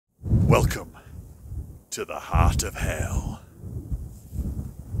Welcome to the Heart of Hell.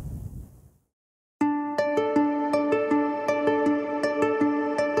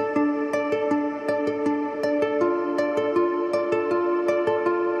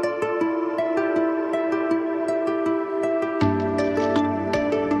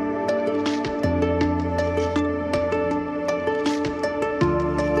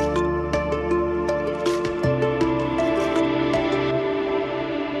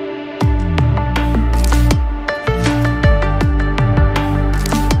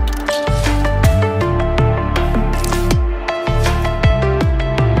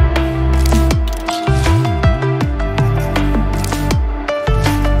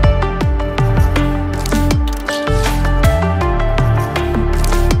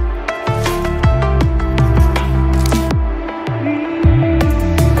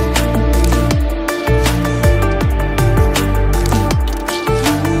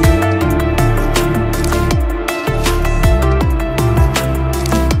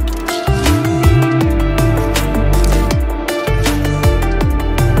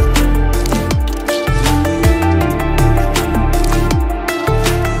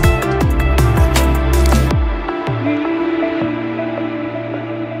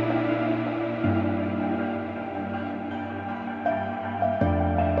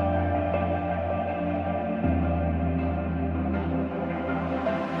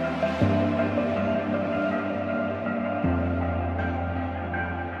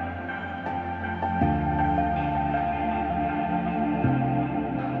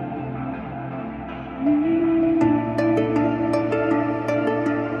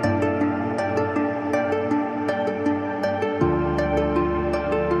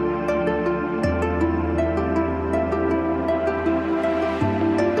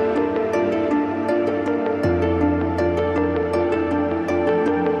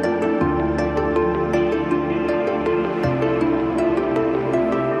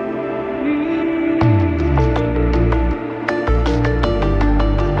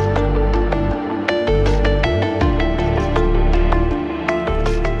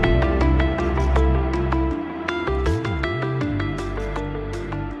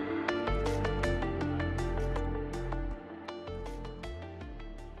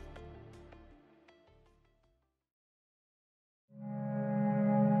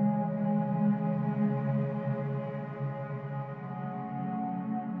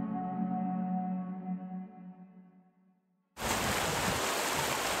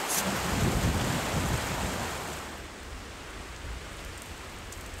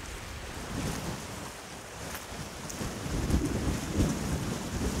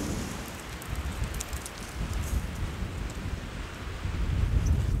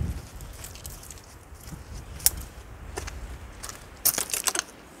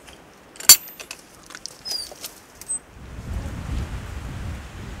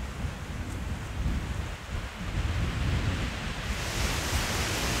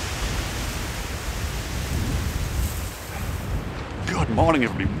 Good morning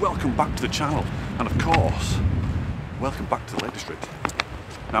everybody, welcome back to the channel, and of course, welcome back to the Lake District.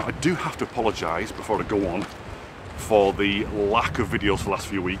 Now I do have to apologise before I go on for the lack of videos for the last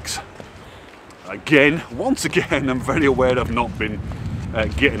few weeks. Once again, I'm very aware I've not been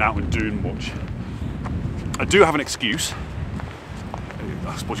getting out and doing much. I do have an excuse.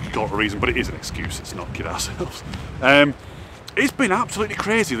 I suppose you could call it a reason, but it is an excuse, let's not kid ourselves. It's been absolutely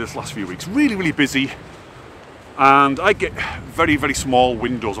crazy this last few weeks, really busy. And I get very small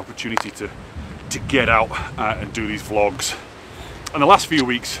windows opportunity to get out and do these vlogs. And the last few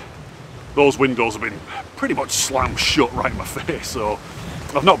weeks, those windows have been pretty much slammed shut right in my face, so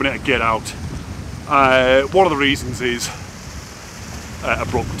I've not been able to get out. One of the reasons is I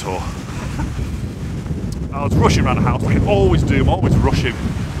broke my toe. I was rushing around the house, like I always do, I'm always rushing.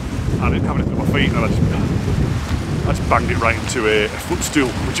 I didn't have anything on my feet, and I just banged it right into a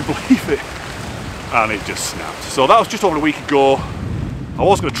footstool, would you believe it? And it just snapped. So that was just over a week ago. I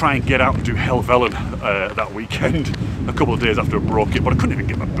was going to try and get out and do Harter Fell that weekend, a couple of days after I broke it, but I couldn't even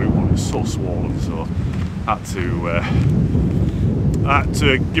get my boot on, it was so swollen, so I had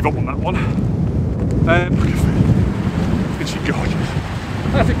to give up on that one. Look at her. Isn't she gorgeous?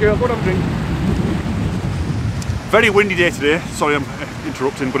 That's a girl, go and have a drink. Very windy day today, sorry I'm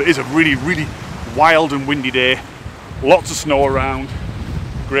interrupting, but it is a really wild and windy day. Lots of snow around,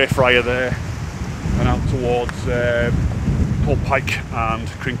 Grey Friar there, and out towards Old Pike and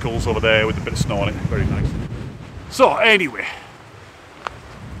Crinkles over there with a bit of snow on it, very nice. So anyway,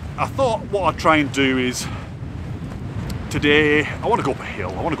 I thought what I'd try and do is, today I want to go up a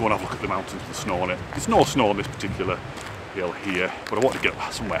hill, I want to go and have a look at the mountains with the snow on it. There's no snow on this particular hill here, but I want to get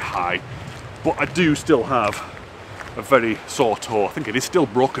somewhere high. But I do still have a very sore toe. I think it is still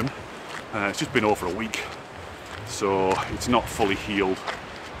broken. It's just been over a week, so it's not fully healed.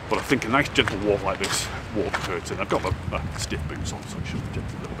 But I think a nice gentle walk like this won't hurt. And I've got my stiff boots on, so it should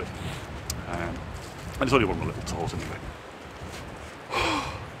protect a little bit. And it's only one of my little toes anyway.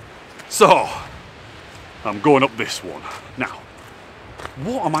 So, I'm going up this one. Now,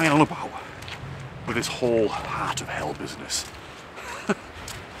 what am I on about with this whole Harter Fell business?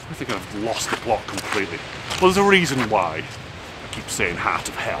 I think I've lost the plot completely. Well, there's a reason why I keep saying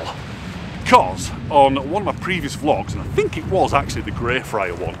Harter Fell. Because on one of my previous vlogs, and I think it was actually the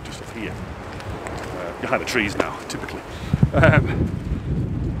Greyfriar one, just up here, behind the trees now, typically,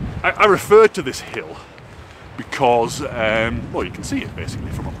 I referred to this hill because, well, you can see it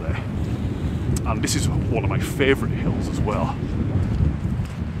basically from up there. And this is one of my favourite hills as well.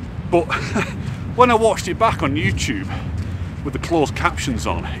 But when I watched it back on YouTube with the closed captions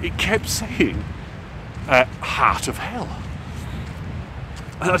on, it kept saying Harter Fell.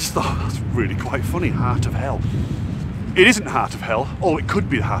 And I just thought, that's really quite funny, Harter Fell. It isn't Harter Fell, or it could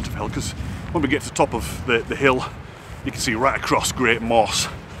be the Harter Fell, because when we get to the top of the hill, you can see right across Great Moss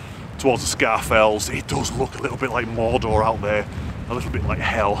towards the Scar Fells. It does look a little bit like Mordor out there, a little bit like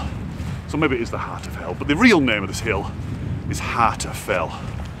hell. So maybe it is the Harter Fell, but the real name of this hill is Harter Fell.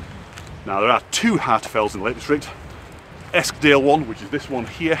 Now there are two Harter Fells in the Lake District. Eskdale one, which is this one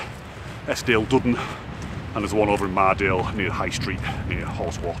here, Eskdale Dudden, and there's one over in Mardale near High Street, near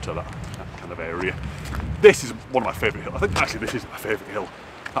Haweswater, that kind of area. This is one of my favourite hills. I think actually this is my favourite hill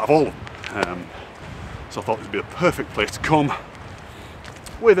out of all of them. So I thought this would be a perfect place to come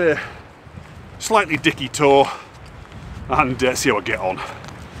with a slightly dicky toe and see how I get on.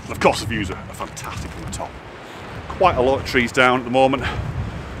 And of course the views are fantastic from the top. Quite a lot of trees down at the moment.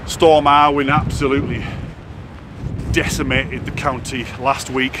 Storm Arwen absolutely decimated the county last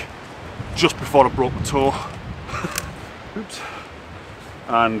week, just before I broke my toe. Oops.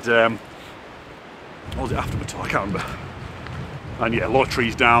 And what was it after my toe? I can't remember. And yeah, a lot of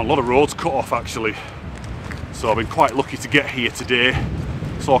trees down, a lot of roads cut off actually. So I've been quite lucky to get here today.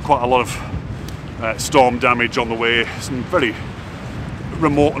 Saw quite a lot of storm damage on the way. Some very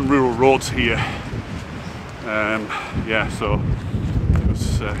remote and rural roads here. Yeah, so it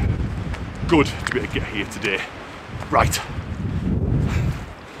was good to be able to get here today. Right.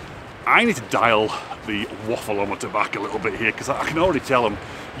 I need to dial the waffleometer back a little bit here because I can already tell I'm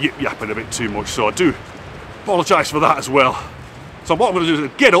yip-yapping a bit too much, so I do apologise for that as well. So what I'm going to do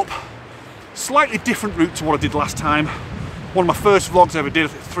is get up, slightly different route to what I did last time. One of my first vlogs I ever did,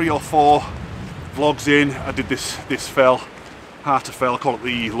 3 or 4 vlogs in, I did this fell, Harter Fell, I call it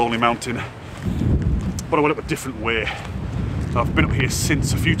the Lonely Mountain, but I went up a different way. So I've been up here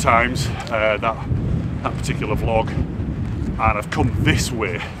since a few times, that particular vlog, and I've come this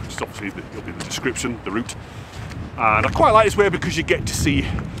way, which is obviously it'll be in the description, the route. And I quite like this way because you get to see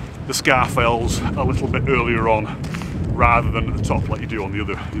the Scar Fells a little bit earlier on, rather than at the top like you do on the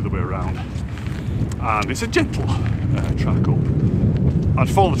other way around. And it's a gentle track up. I'd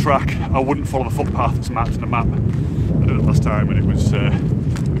follow the track, I wouldn't follow the footpath that's marked on the map. I did it last time and it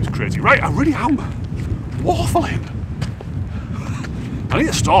was crazy. Right, I really am waffling. I need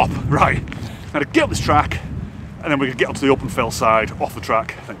to stop. Right, now to get up this track, and then we can get onto the open fell side, off the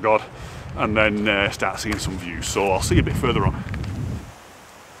track, thank God, and then start seeing some views. So I'll see you a bit further on.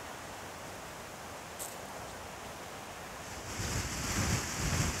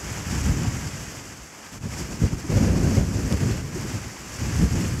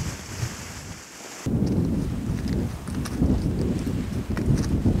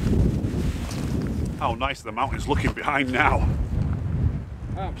 How nice the mountain's looking behind now.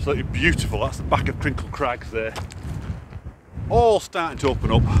 Absolutely beautiful. That's the back of Crinkle Crags there. All starting to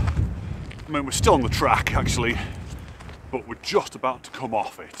open up. I mean, we're still on the track actually, but we're just about to come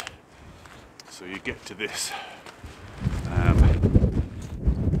off it. So you get to this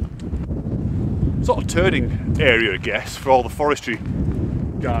sort of turning area, I guess, for all the forestry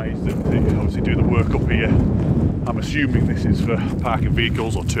guys that obviously do the work up here. I'm assuming this is for parking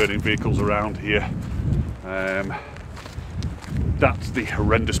vehicles or turning vehicles around here. That's the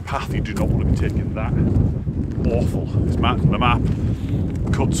horrendous path. You do not want to be taking that. Awful. It's marked on the map.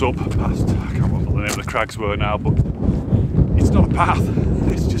 Cuts up past, I can't remember what the name of the crags were now, but it's not a path.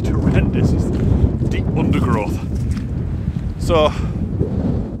 It's just horrendous. It's deep undergrowth. So,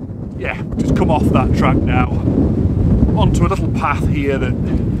 yeah, just come off that track now onto a little path here that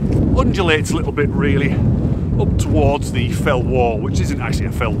undulates a little bit really up towards the fell wall, which isn't actually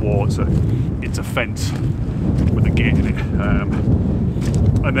a fell wall, it's a fence with a gate in it.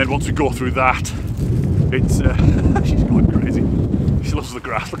 And then once we go through that, It's she's going crazy. She loves the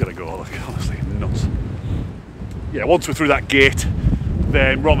grass. Look at her go. Look, honestly, nuts. Yeah, once we're through that gate,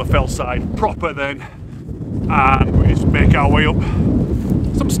 then we're on the fell side proper then, and we just make our way up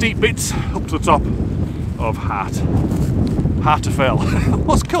some steep bits up to the top of Harter Fell.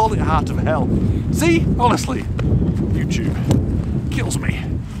 What's called it Harter Fell? See, honestly, YouTube kills me.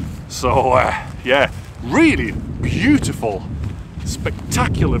 So yeah, really beautiful,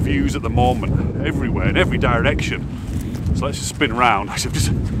 spectacular views at the moment, everywhere, in every direction. So let's just spin around. Actually,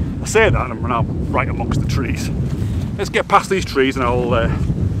 I say that and I'm now right amongst the trees. Let's get past these trees and I'll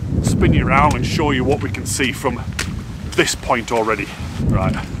spin you around and show you what we can see from this point already.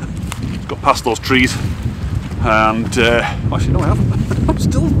 Right, got past those trees and actually no I haven't. I'm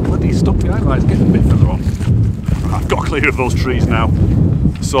still bloody stuck behind. Right, it's getting a bit further on. I've got clear of those trees now.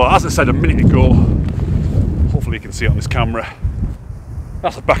 So as I said a minute ago, hopefully you can see it on this camera,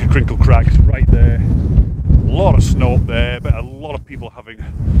 that's the back of Crinkle Crag, right there. A lot of snow up there, but a lot of people having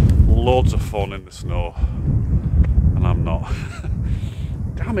loads of fun in the snow. And I'm not.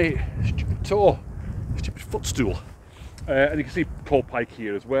 Damn it, stupid toe, stupid footstool. And you can see Coal Pike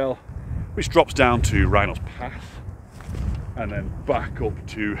here as well, which drops down to Rhino's Path. And then back up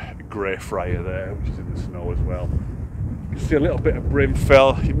to Grey Friar there, which is in the snow as well. You can see a little bit of Brim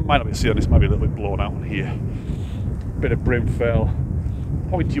Fell. You might not be seeing this, might be a little bit blown out on here. Bit of Brim Fell.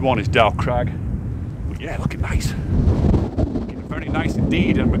 Pointy one is Dow Crag. But yeah, looking nice. Looking very nice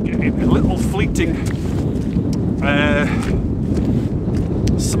indeed, and we're getting little fleeting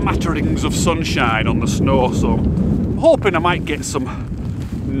smatterings of sunshine on the snow. So I'm hoping I might get some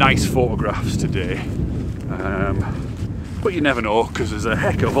nice photographs today. But you never know, because there's a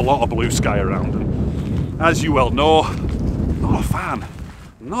heck of a lot of blue sky around. And as you well know, not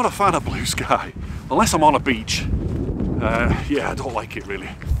a fan of blue sky, unless I'm on a beach. Yeah, I don't like it really.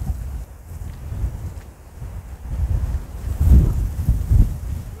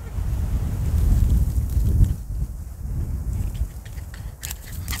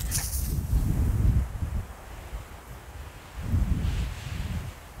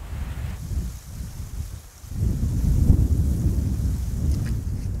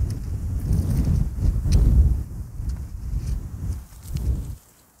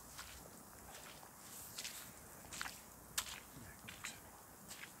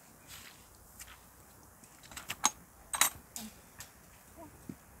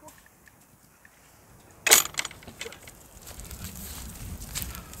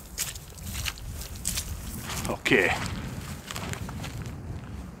 Okay,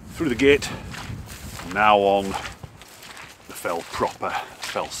 through the gate, now on the fell proper,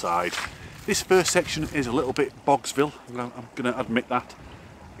 fell side. This first section is a little bit Bogsville, I'm going to admit that.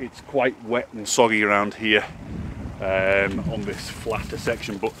 It's quite wet and soggy around here on this flatter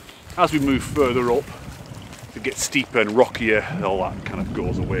section, but as we move further up, it gets steeper and rockier, all that kind of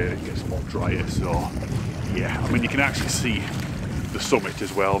goes away and it gets a lot drier. So yeah, I mean you can actually see the summit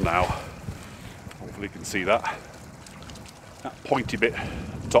as well now. Hopefully you can see that pointy bit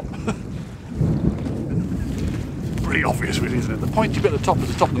at the top. Pretty obvious really, isn't it? The pointy bit at the top is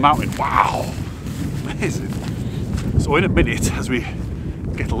the top of the mountain. Wow, amazing. So in a minute, as we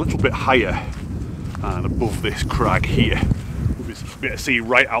get a little bit higher and above this crag here, we'll be able to see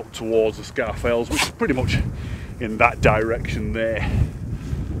right out towards the Scar Fells, which is pretty much in that direction there.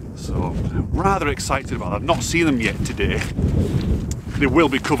 So I'm rather excited about that. I've not seen them yet today. They will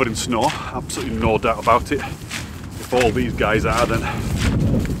be covered in snow, absolutely no doubt about it. If all these guys are, then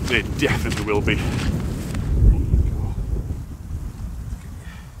they definitely will be.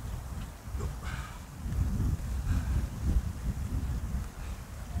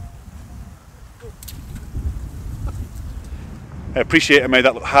 I appreciate I made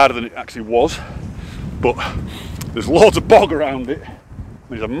that look harder than it actually was, but there's loads of bog around it.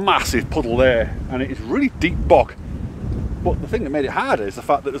 There's a massive puddle there, and it is really deep bog. But the thing that made it harder is the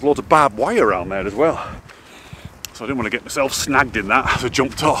fact that there's loads of barbed wire around there as well. So I didn't want to get myself snagged in that as I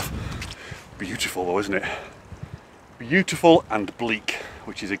jumped off. Beautiful though, isn't it? Beautiful and bleak,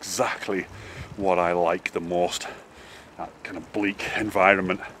 which is exactly what I like the most. That kind of bleak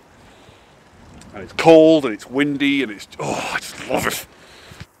environment. And it's cold and it's windy and it's, oh, I just love it.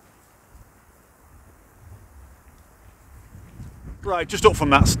 Right, just up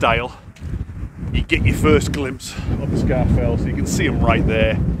from that stile, you get your first glimpse of the Scar Fell, so you can see them right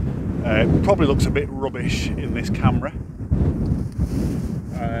there. It probably looks a bit rubbish in this camera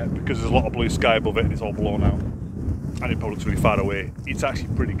because there's a lot of blue sky above it and it's all blown out, and it probably looks really far away. It's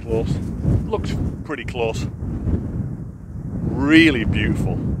actually pretty close. Looks pretty close. Really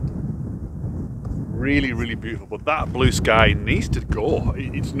beautiful. Really, really beautiful. But that blue sky needs to go.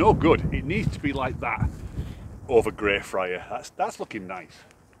 It's no good. It needs to be like that over Greyfriar. That's looking nice.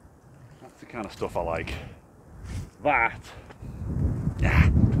 That's the kind of stuff I like. That, yeah.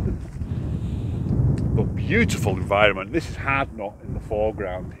 But beautiful environment. This is Hard Knot in the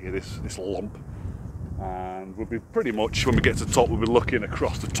foreground here, this lump. And we'll be pretty much, when we get to the top, we'll be looking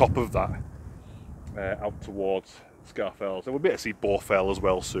across the top of that out towards Harter Fell. So we'll be able to see Harter Fell as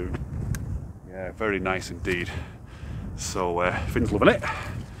well soon. Yeah, very nice indeed. So Finn's loving it.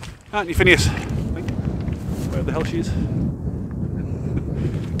 Aren't you, Phineas? Where the hell she is?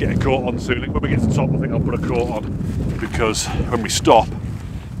 Get a coat on soon. When we get to the top, I think I'll put a coat on, because when we stop,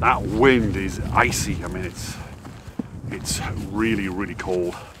 that wind is icy. I mean, it's really, really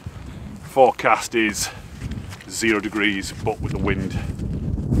cold. Forecast is 0 degrees, but with the wind,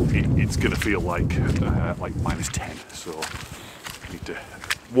 it's going to feel like -10. So we need to,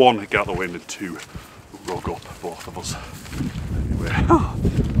 1, get out the wind, and 2, rug up, both of us. Anyway,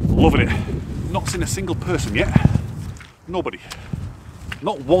 loving it. Not seen a single person yet. Nobody.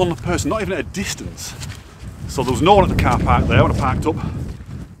 Not one person, not even at a distance. So there was no one at the car park there when I parked up,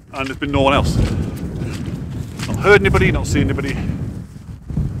 and there's been no one else. Not heard anybody, not seen anybody.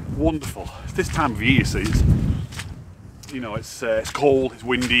 Wonderful. It's this time of year, you see. It's, you know, it's cold, it's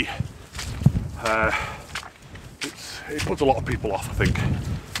windy. It puts a lot of people off, I think.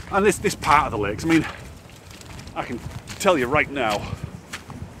 And this part of the lakes, I mean, I can tell you right now,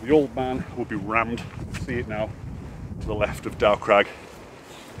 the old man will be rammed. You can see it now to the left of Dow Crag.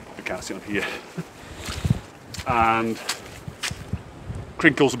 I can't see it on here. And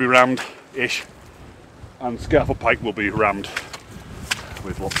Crinkles will be rammed-ish, and Scafell Pike will be rammed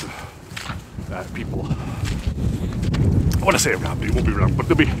with lots of people. I want to say rammed, it won't be rammed, but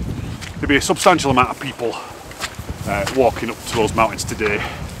there'll be a substantial amount of people walking up to those mountains today.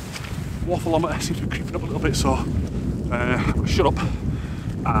 Waffleometer seems to be creeping up a little bit, so I'm going to shut up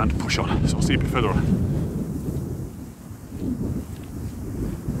and push on. So I'll see you a bit further on.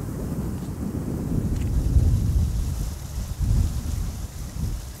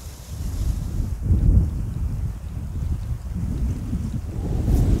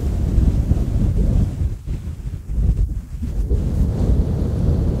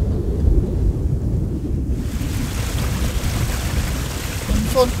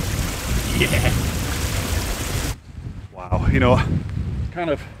 Yeah. Wow, you know, kind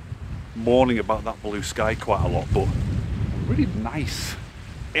of mourning about that blue sky quite a lot, but really nice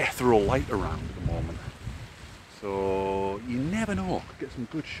ethereal light around at the moment. So you never know, could get some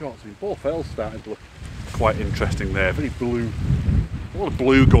good shots. I mean, Harter Fell's starting to look quite interesting there, very blue, a lot of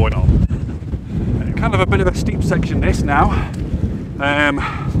blue going on. Kind of a bit of a steep section this now,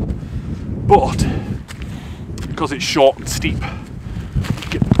 but because it's short and steep,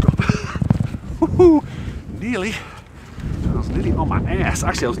 nearly. I was nearly on my ass.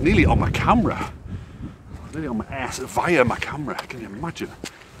 Actually, I was nearly on my camera. I was nearly on my ass via my camera. Can you imagine?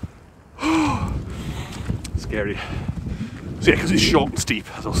 Scary. So yeah, because it's short and steep,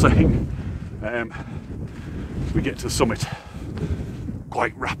 as I was saying. We get to the summit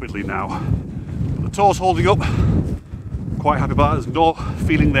quite rapidly now. But the toe's holding up. Quite happy about it. There's no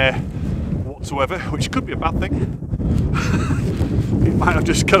feeling there whatsoever, which could be a bad thing. It might have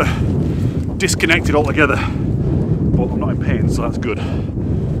just kind of disconnected altogether, but I'm not in pain, so that's good.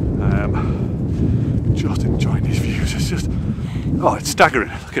 Just enjoying these views. It's just, oh, it's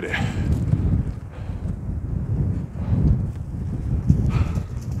staggering. Look at it.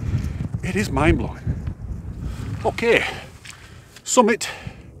 It is mind-blowing. Okay, summit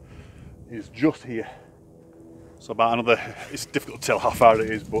is just here. So about another, it's difficult to tell how far it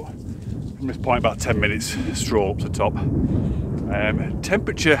is, but from this point about 10 minutes stroll up to the top.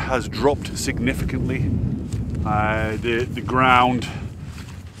 Temperature has dropped significantly. The ground,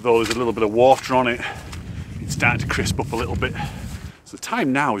 though there's a little bit of water on it, it's starting to crisp up a little bit. So the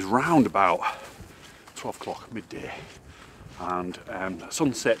time now is round about 12 o'clock, midday, and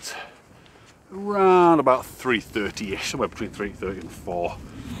sunset's around about 3:30ish, somewhere between 3:30 and 4.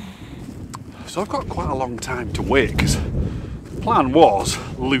 So I've got quite a long time to wait, because the plan was,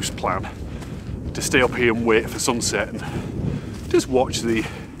 loose plan, to stay up here and wait for sunset and just watch the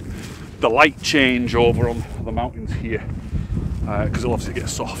light change over on the mountains here, because it'll obviously get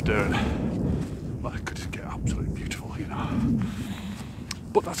softer and well, it could just get absolutely beautiful, you know.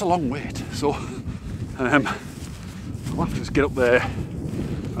 But that's a long wait, so I'll have to just get up there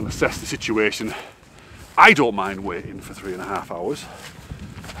and assess the situation. I don't mind waiting for 3.5 hours.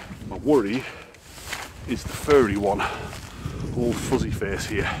 My worry is the furry one, old fuzzy face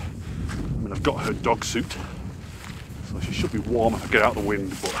here. I mean, I've got her dog suit, so she should be warm if I get out of the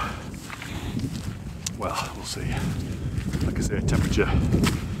wind, but well, we'll see. Like I say, temperature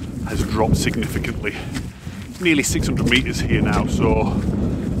has dropped significantly nearly 600 metres here now, so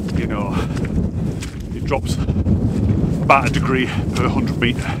you know it drops about a degree per 100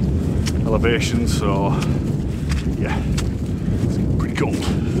 metre elevation, so yeah, it's pretty cold.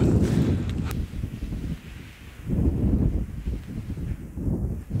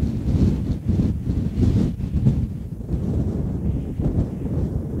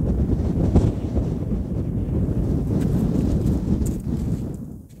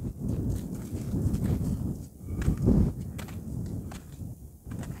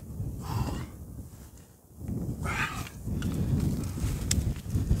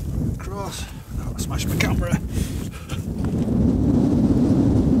 Cross. Oh, I smashed my camera.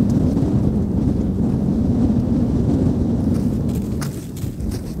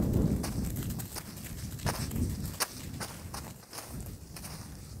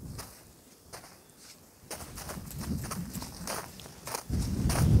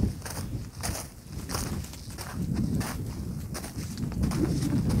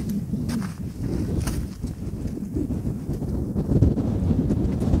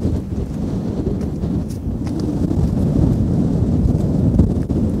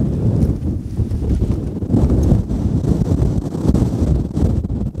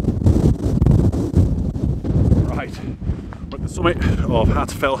 Summit of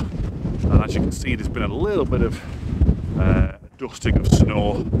Harter Fell, and as you can see there's been a little bit of dusting of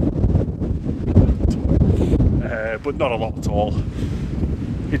snow, but not a lot at all.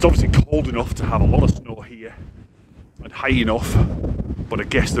 It's obviously cold enough to have a lot of snow here and high enough, but I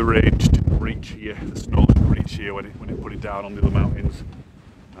guess the range didn't reach here, the snow didn't reach here when it put it down on the other mountains,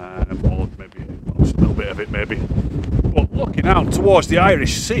 or maybe just a little bit of it maybe. But looking out towards the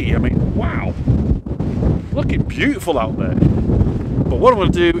Irish Sea, I mean, wow, looking beautiful out there. But what I'm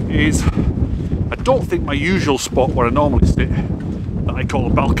going to do is, I don't think my usual spot where I normally sit, that I call a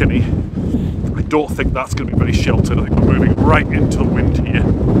balcony, I don't think that's going to be very sheltered. I think we're moving right into the wind here.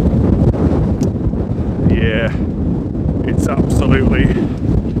 Yeah, it's absolutely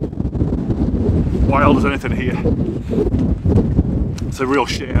wild as anything here. It's a real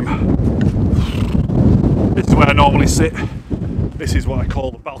shame. This is where I normally sit. This is what I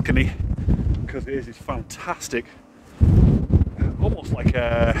call the balcony, because it is this fantastic, almost like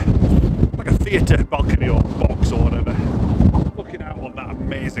a theatre balcony or box or whatever, looking out on that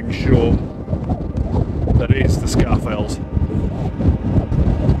amazing show that is the Fells.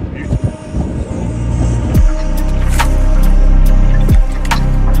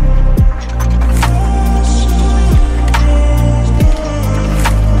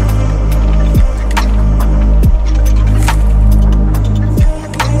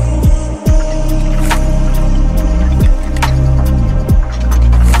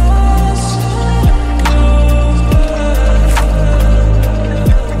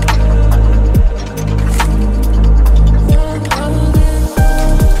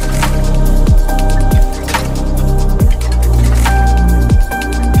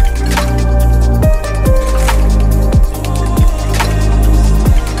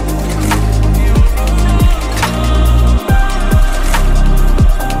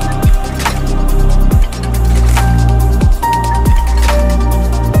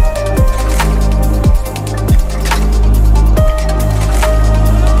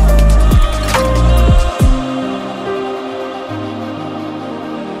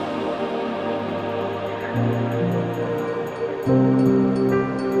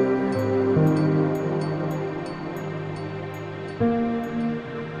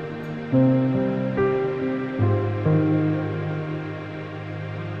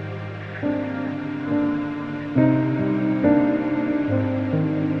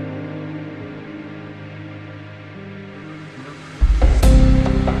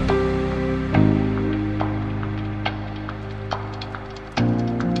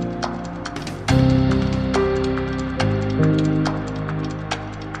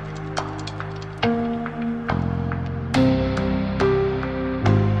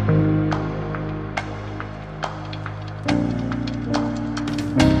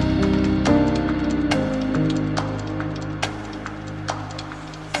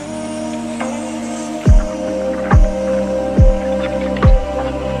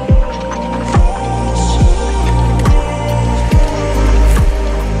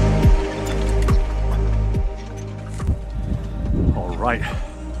 Right,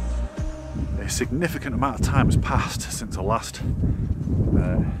 a significant amount of time has passed since I last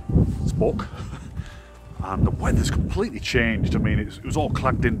spoke, and the weather's completely changed. I mean, it was all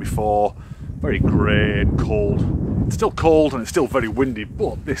clagged in before, very grey and cold. It's still cold and it's still very windy,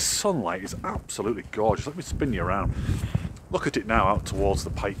 but this sunlight is absolutely gorgeous. Let me spin you around. Look at it now out towards the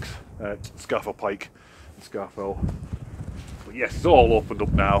Pike, Scafell Pike Fell. But yes, it's all opened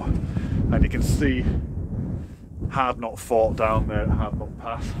up now, and you can see Hard Knot Fort down there at Hard Knot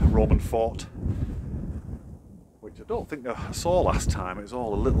Pass, a Roman fort, which I don't think I saw last time. It was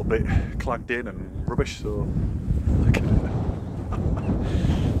all a little bit clagged in and rubbish, so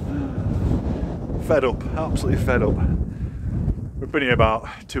fed up, absolutely fed up. We've been here about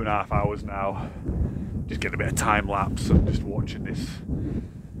 2.5 hours now, just getting a bit of time lapse and just watching this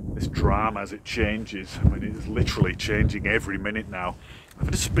drama as it changes. I mean, it's literally changing every minute now. If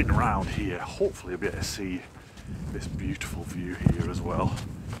I just spin around here, hopefully I'll be able to see this beautiful view here as well.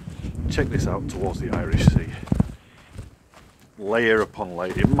 Check this out towards the Irish Sea. Layer upon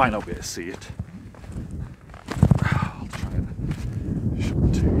layer. You might not be able to see it. I'll try and show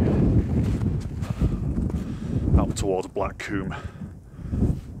it to you. Out towards Black Combe.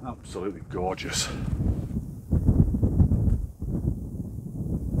 Absolutely gorgeous.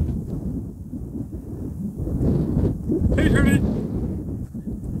 Hey, Judy!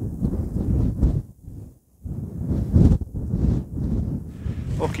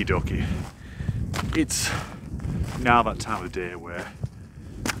 Okie dokie. It's now that time of day where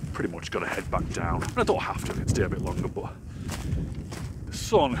I've pretty much got to head back down. I don't have to, I can stay a bit longer, but the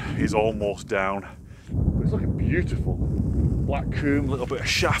sun is almost down. But it's looking beautiful. Black Combe, a little bit of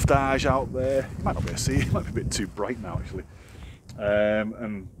shaftage out there. You might not be able to see it, it might be a bit too bright now actually.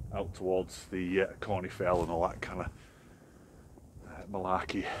 And out towards the Harter Fell and all that kind of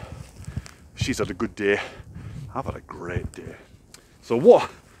malarkey. She's had a good day. I've had a great day. So what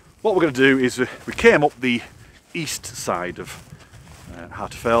we're going to do is we came up the east side of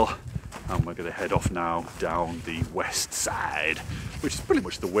Harter Fell, and we're going to head off now down the west side, which is pretty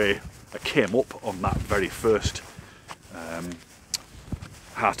much the way I came up on that very first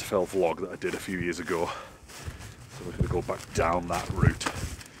Harter Fell vlog that I did a few years ago. So we're going to go back down that route.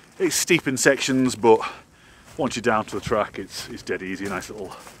 It's steep in sections, but once you're down to the track, it's dead easy. A nice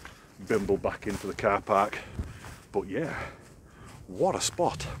little bimble back into the car park. But yeah, what a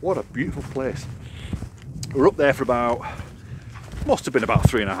spot, what a beautiful place. We're up there for about, must have been about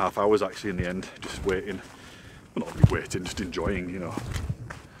 3.5 hours actually in the end, just waiting. Well, not really waiting, just enjoying, you know.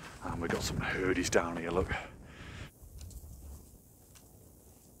 And we've got some herdies down here, look.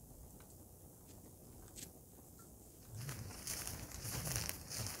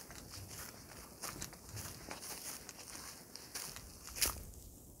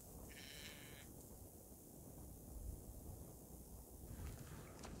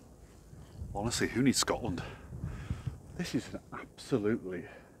 Honestly, who needs Scotland? This is an absolutely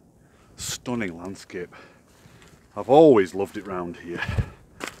stunning landscape. I've always loved it round here.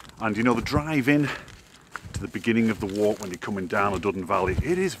 And you know, the drive in to the beginning of the walk when you're coming down the Duddon Valley,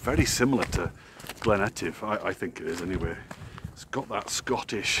 it is very similar to Glen Etive. I think it is anyway. It's got that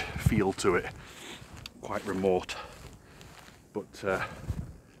Scottish feel to it, quite remote. But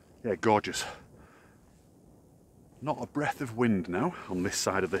yeah, gorgeous. Not a breath of wind now on this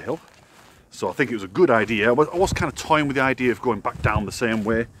side of the hill. So I think it was a good idea. I was kind of toying with the idea of going back down the same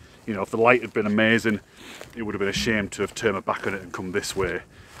way. You know, if the light had been amazing, it would have been a shame to have turned my back on it and come this way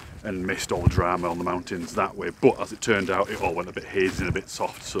and missed all the drama on the mountains that way. But as it turned out, it all went a bit hazy and a bit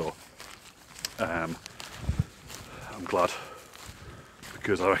soft. So I'm glad,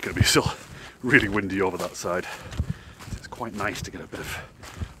 because I reckon it'll be still really windy over that side. It's quite nice to get a bit of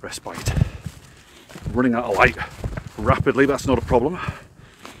respite. Running out of light rapidly, that's not a problem.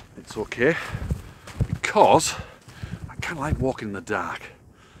 It's okay, because I kind of like walking in the dark,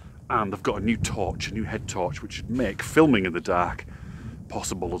 and I've got a new torch, a new head torch, which should make filming in the dark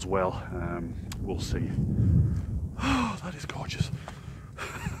possible as well. We'll see. Oh, that is gorgeous.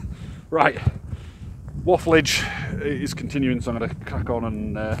 Right, waffleage is continuing, so I'm going to crack on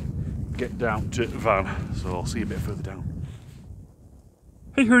and get down to the van, so I'll see you a bit further down.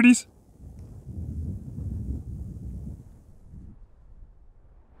 Hey herdies!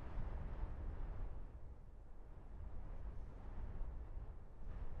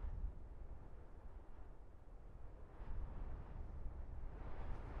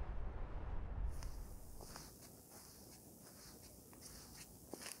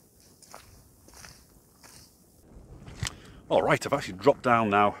 Alright, I've actually dropped down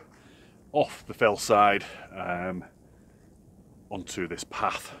now off the fell side onto this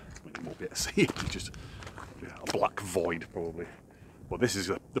path. You won't be able to see it, it's just a black void probably. But this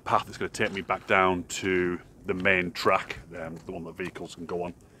is the path that's going to take me back down to the main track, the one that vehicles can go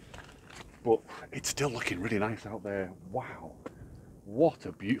on. But it's still looking really nice out there. Wow, what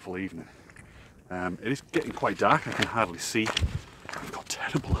a beautiful evening. It is getting quite dark, I can hardly see. I've got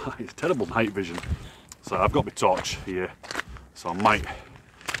terrible eyes, terrible night vision. So I've got my torch here, so I might,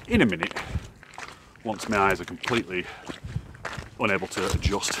 in a minute, once my eyes are completely unable to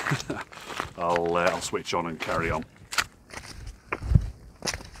adjust, I'll switch on and carry on.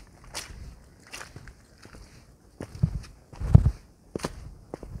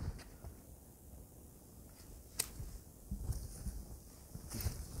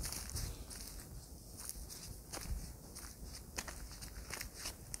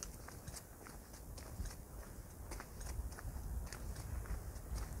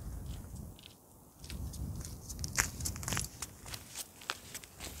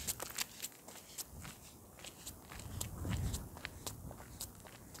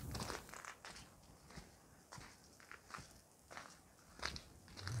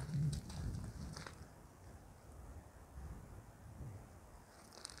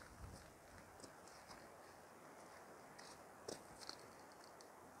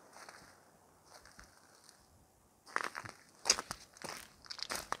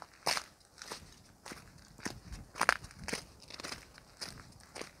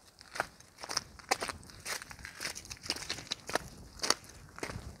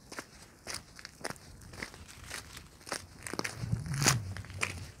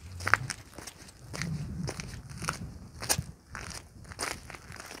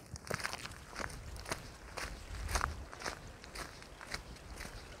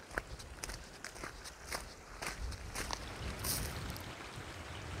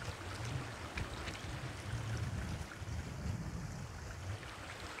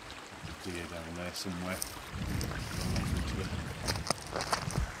 Deer down there somewhere.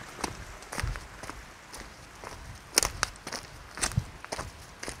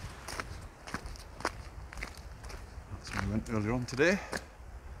 That's where we went earlier on today.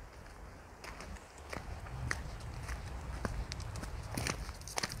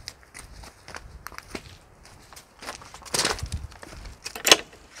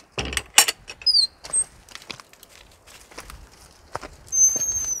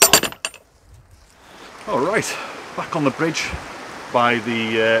 Alright, back on the bridge by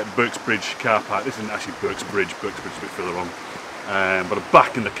the Birks Bridge car park. This isn't actually Birks Bridge is a bit further on. But I'm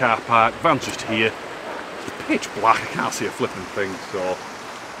back in the car park, van's just here. It's pitch black, I can't see a flipping thing, so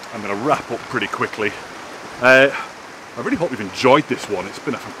I'm going to wrap up pretty quickly. I really hope you've enjoyed this one. It's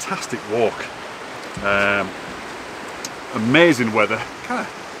been a fantastic walk. Amazing weather, kind of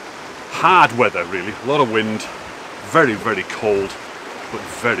hard weather really, a lot of wind, very, very cold, but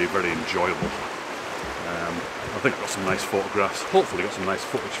very, very enjoyable. I think I've got some nice photographs, hopefully got some nice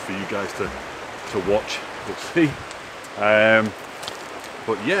footage for you guys to watch, we'll see.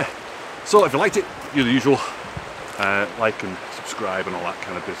 But yeah, so if you liked it, you're the usual, like and subscribe and all that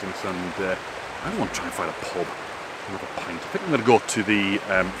kind of business, and I want to try and find a pub and have a pint. I think I'm going to go to the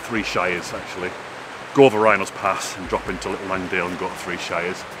Three Shires actually, go over Rhinos Pass and drop into Little Langdale and go to Three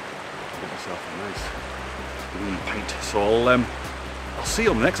Shires. Get myself a nice pint. So I'll see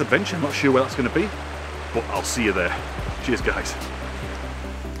you on the next adventure. I'm not sure where that's going to be, but I'll see you there. Cheers guys.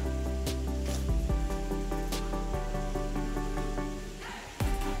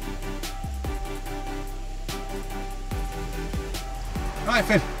 Right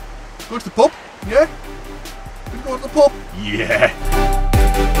Finn, go to the pub, yeah? We go to the pub?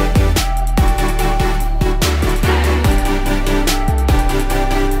 Yeah!